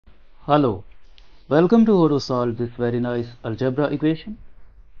Hello, welcome to how to solve this very nice algebra equation.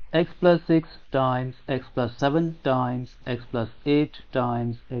 X plus 6 times x plus 7 times x plus 8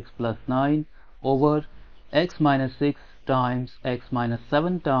 times x plus 9 over x minus 6 times x minus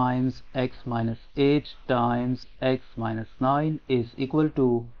 7 times x minus 8 times x minus 9 is equal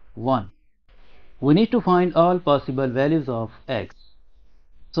to 1. We need to find all possible values of x.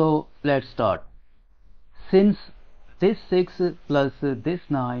 So let's start. Since this 6 plus this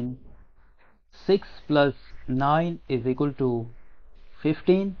 9, 6 plus 9 is equal to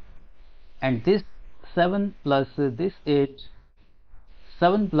 15, and this 7 plus this 8,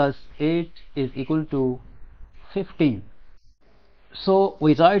 7 plus 8 is equal to 15. So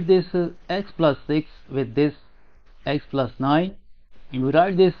we write this x plus 6 with this x plus 9, and we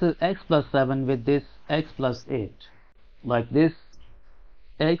write this x plus 7 with this x plus 8, like this: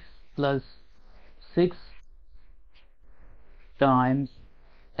 x plus 6 times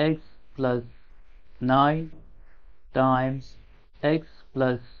x plus 9 times x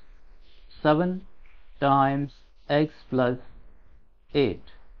plus 7 times x plus 8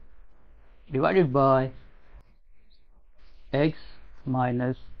 divided by x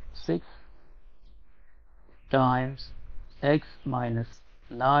minus 6 times x minus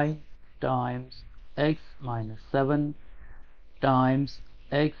 9 times x minus 7 times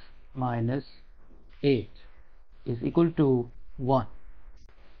x minus 8 is equal to 1.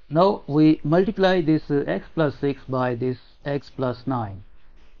 Now we multiply this x plus 6 by this x plus 9.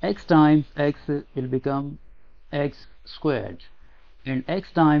 X times x will become x squared, and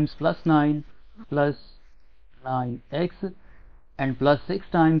x times plus 9 plus 9x, and plus 6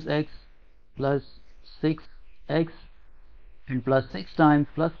 times x plus 6x, and plus 6 times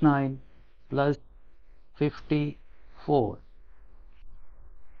plus 9 plus 54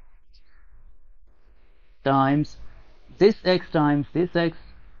 times this x times this x,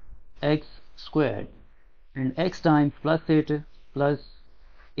 x squared, and x times plus 8 plus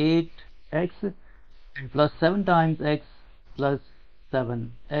 8x, and plus 7 times x plus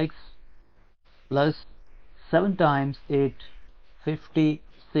 7x plus 7 times 8,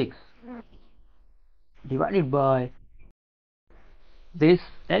 56, divided by this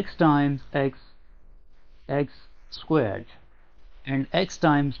x times x, x squared, and x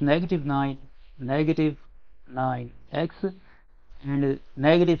times negative 9, negative 9x, and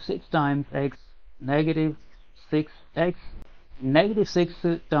negative 6 times x, negative 6x, negative 6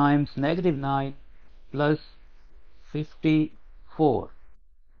 times negative 9 plus 54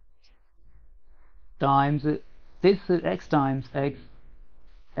 times this x times x,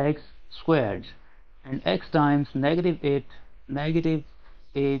 x squared, and x times negative 8, negative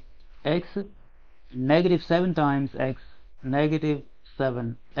 8x, negative 7 times x, negative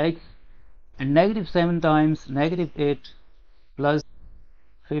 7x, and negative 7 times negative 8 plus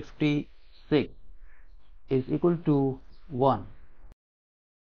 56 is equal to 1.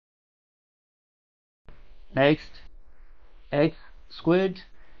 Next, x squared.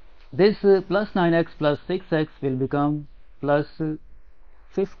 This plus 9x plus 6x will become plus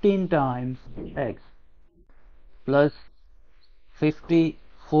 15 times x plus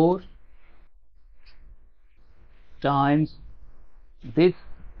 54 times this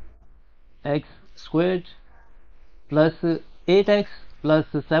x squared plus 8x plus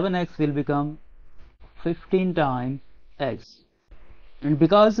 7x will become 15 times x. And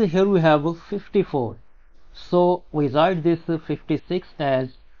because here we have 54, so we write this 56 as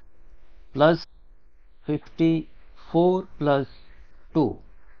plus 54 plus 2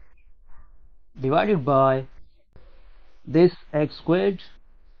 divided by this x squared,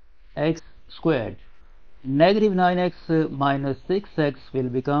 negative 9x minus 6x will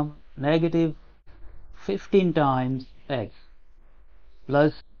become negative 15 times x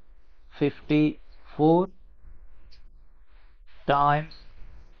plus 54 times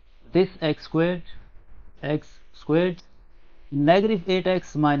this x squared, negative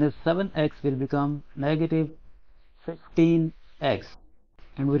 8x minus 7x will become negative 15x,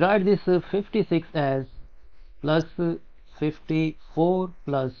 and we write this 56 as plus 54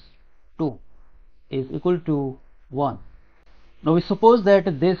 plus 2 is equal to 1. Now we suppose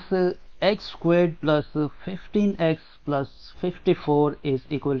that this x squared plus 15x plus 54 is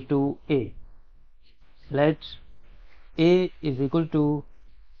equal to a. Let a is equal to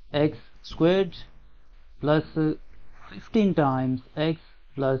x squared plus 15 times x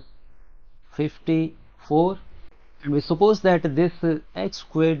plus 54, and we suppose that this x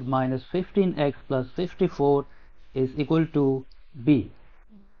squared minus 15x plus 54 is equal to b.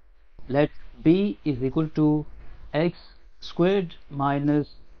 Let b is equal to x squared minus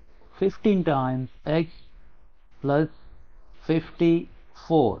 15 times x plus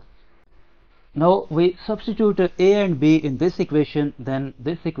 54 Now we substitute a and b in this equation, then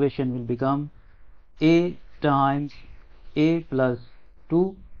this equation will become a times a plus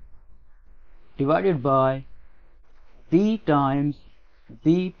 2 divided by b times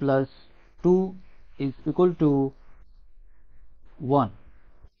b plus 2 is equal to 1.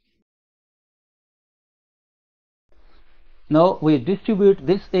 Now we distribute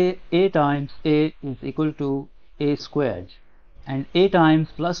this a times a is equal to a squared, and a times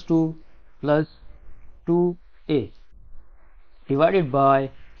plus 2 plus 2a divided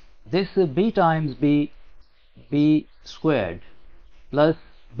by this b times b squared plus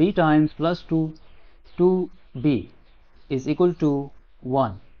b times plus 2 2b is equal to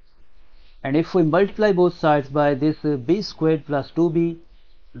 1. And if we multiply both sides by this b squared plus 2b,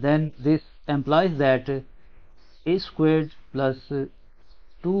 then this implies that a squared plus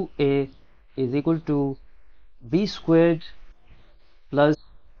 2a is equal to b squared plus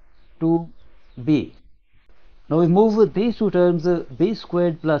 2b. Now we move these two terms b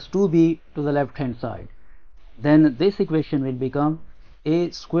squared plus 2b to the left hand side. Then this equation will become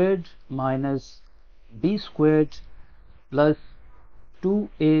a squared minus b squared plus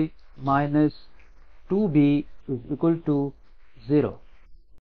 2a minus 2b is equal to 0.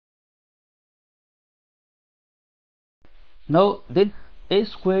 Now this a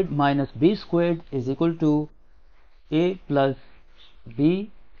squared minus b squared is equal to a plus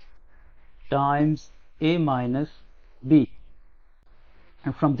b times a minus b,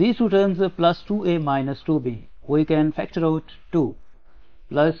 and from these two terms plus 2a minus 2b we can factor out 2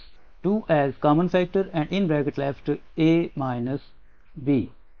 plus 2 as common factor, and in bracket left a minus b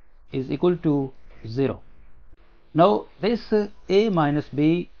is equal to 0. Now this a minus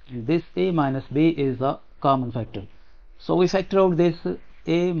b and this a minus b is a common factor, so we factor out this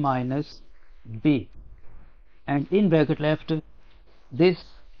a minus b, and in bracket left this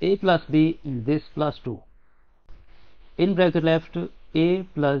a plus b and this plus 2. In bracket left a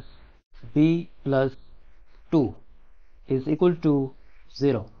plus b plus 2 is equal to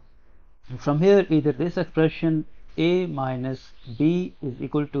 0. And from here either this expression a minus b is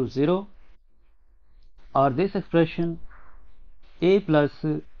equal to 0, or this expression a plus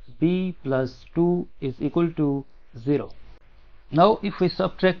b plus 2 is equal to 0. Now if we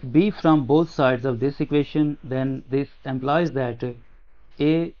subtract b from both sides of this equation, then this implies that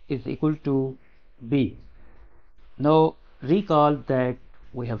a is equal to b. Now recall that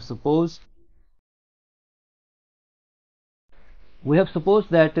we have supposed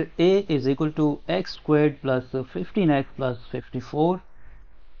that a is equal to x squared plus 15x plus 54,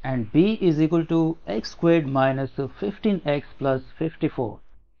 and b is equal to x squared minus 15x plus 54.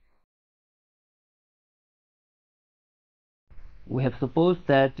 We have supposed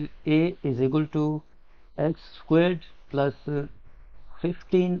that a is equal to x squared plus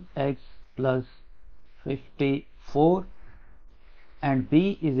 15x plus 54, and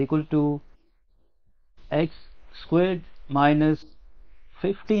b is equal to x squared minus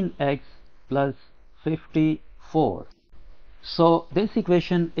 15x plus 54. So this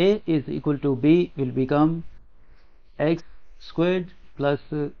equation a is equal to b will become x squared plus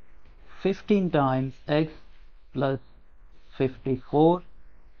 15 times x plus 54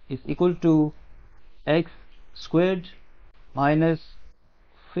 is equal to x squared minus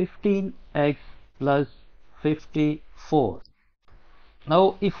 15x plus 54.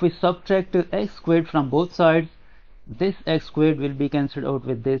 Now if we subtract x squared from both sides, this x squared will be cancelled out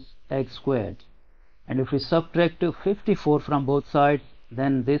with this x squared, and if we subtract 54 from both sides,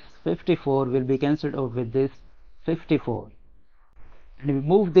 then this 54 will be cancelled out with this 54, and we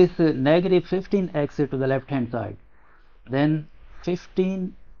move this negative 15x to the left hand side, then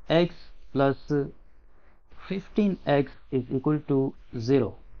 15x plus 15x is equal to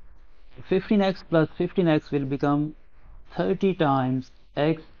 0. 15x plus 15x will become 30 times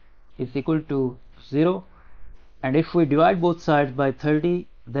x is equal to 0, and if we divide both sides by 30,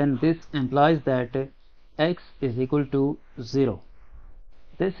 then this implies that x is equal to 0.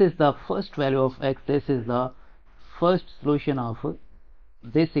 This is the first value of x. This is the first solution of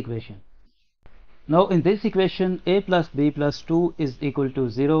this equation. Now in this equation a plus b plus 2 is equal to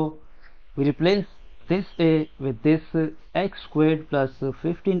 0. We replace this a with this x squared plus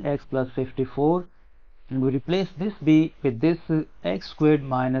 15x plus 54, and we replace this b with this x squared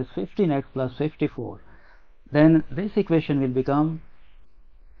minus 15x plus 54. Then this equation will become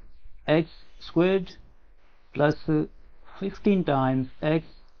x squared plus 15 times x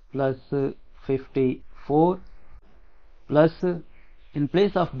plus 54 plus, in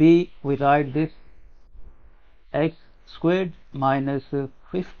place of b we write this x squared minus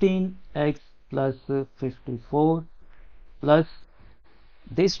 15x plus 54 plus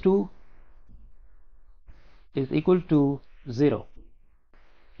this 2 is equal to 0.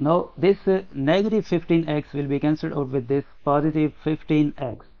 Now this negative 15x will be cancelled out with this positive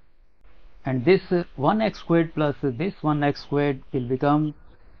 15x, and this 1x squared plus this 1x squared will become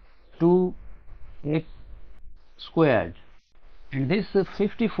 2x squared, and this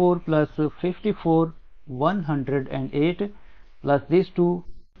 54 plus 54 108 plus these two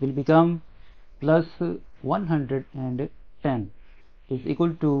will become plus 110 is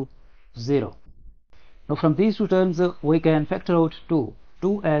equal to 0. Now from these two terms we can factor out 2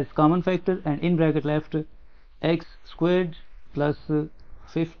 as common factor, and in bracket left x squared plus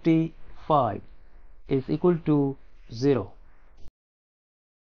 55 is equal to 0.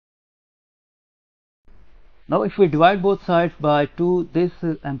 Now if we divide both sides by 2, this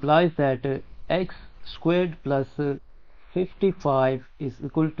implies that x squared plus 55 is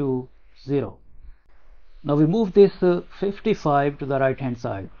equal to 0. Now we move this 55 to the right hand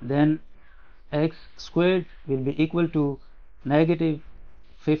side, then x squared will be equal to negative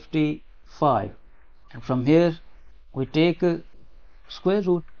 55, and from here we take square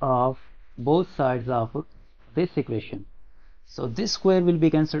root of both sides of this equation. So this square will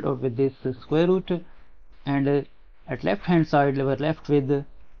be cancelled out with this square root, and at left hand side we are left with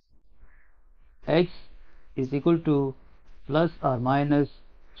x is equal to plus or minus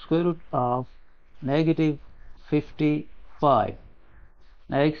square root of negative 55.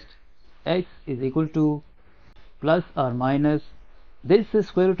 Next, x is equal to plus or minus this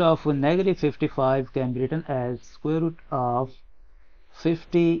square root of negative 55 can be written as square root of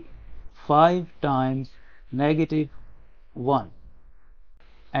 55 times negative 1,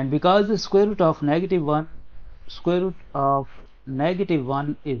 and because the square root of negative 1, square root of negative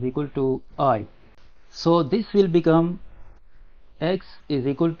 1 is equal to I, so this will become x is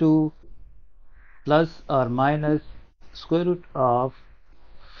equal to plus or minus square root of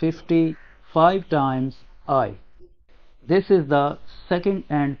 55 times I. This is the second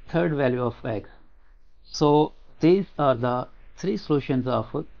and third value of x. So these are the three solutions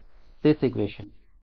of this equation.